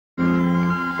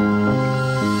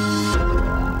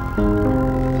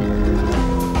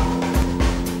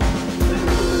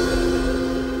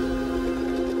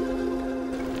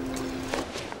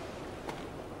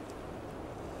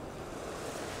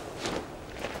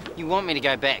You want me to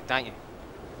go back, don't you?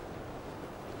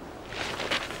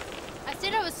 I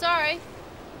said I was sorry.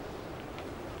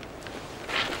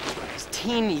 It's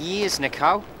 10 years,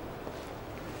 Nicole.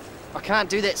 I can't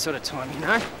do that sort of time, you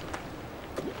know?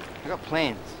 I got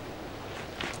plans.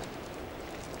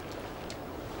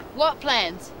 What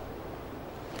plans?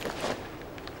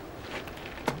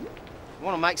 I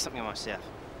want to make something of myself.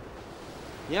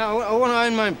 You know, I want to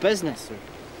own my own business. Or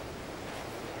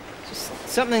just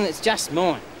something that's just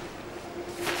mine.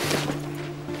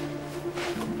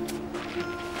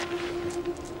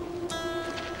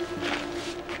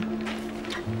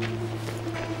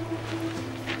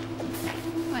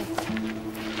 Wait.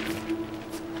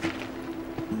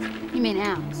 You mean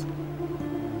ours?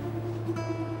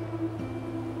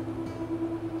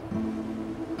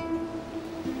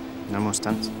 No more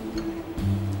stunts?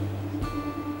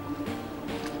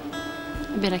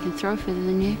 I bet I can throw further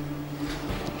than you.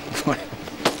 What?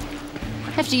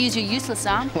 Have to use your useless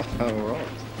arm. Oh, right.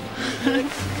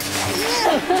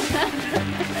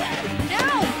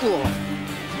 No!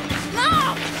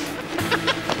 No!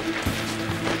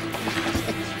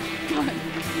 Come on.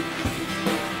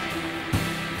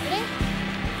 Ready?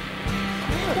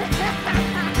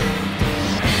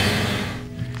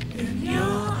 In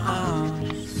your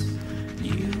arms,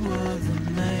 you were the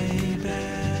maybe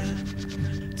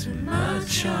to my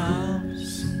charms.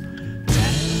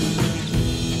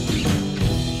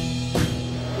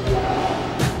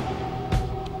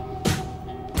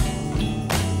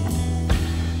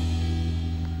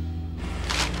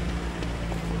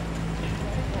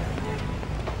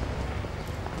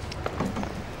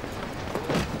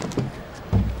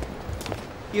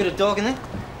 You got a dog in there?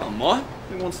 Oh, mine?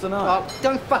 Who wants to know? Oh,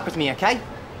 don't fuck with me, okay?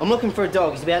 I'm looking for a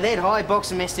dog. He's about that high,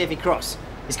 boxer mastiff cross.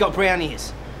 He's got brown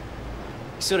ears.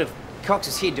 He sort of cocks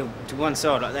his head to one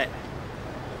side like that.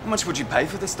 How much would you pay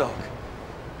for this dog?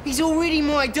 He's already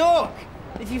my dog.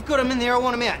 If you've got him in there, I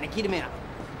want him out. Now get him out.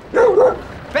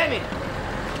 Batman!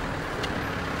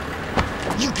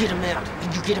 You get him out,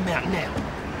 and you get him out now.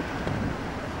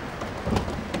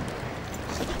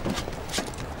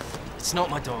 It's not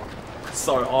my dog.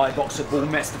 So, high boxer bull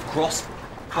mastiff cross,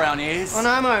 brown ears. I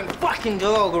know my own fucking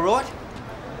dog, all right?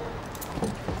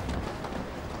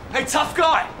 Hey, tough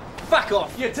guy! Fuck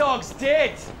off. Your dog's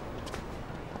dead.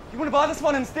 You want to buy this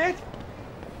one instead?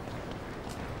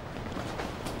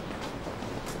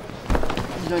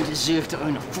 You don't deserve to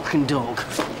own a fucking dog.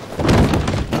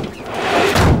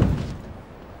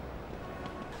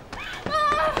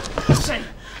 Listen,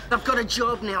 I've got a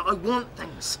job now. I want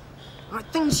things. Right,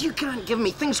 things you can't give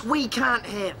me, things we can't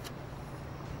have.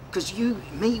 Because you,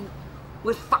 me,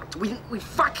 we're fucked. We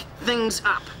fuck things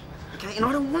up. Okay, and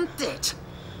I don't want that.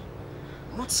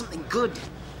 I want something good.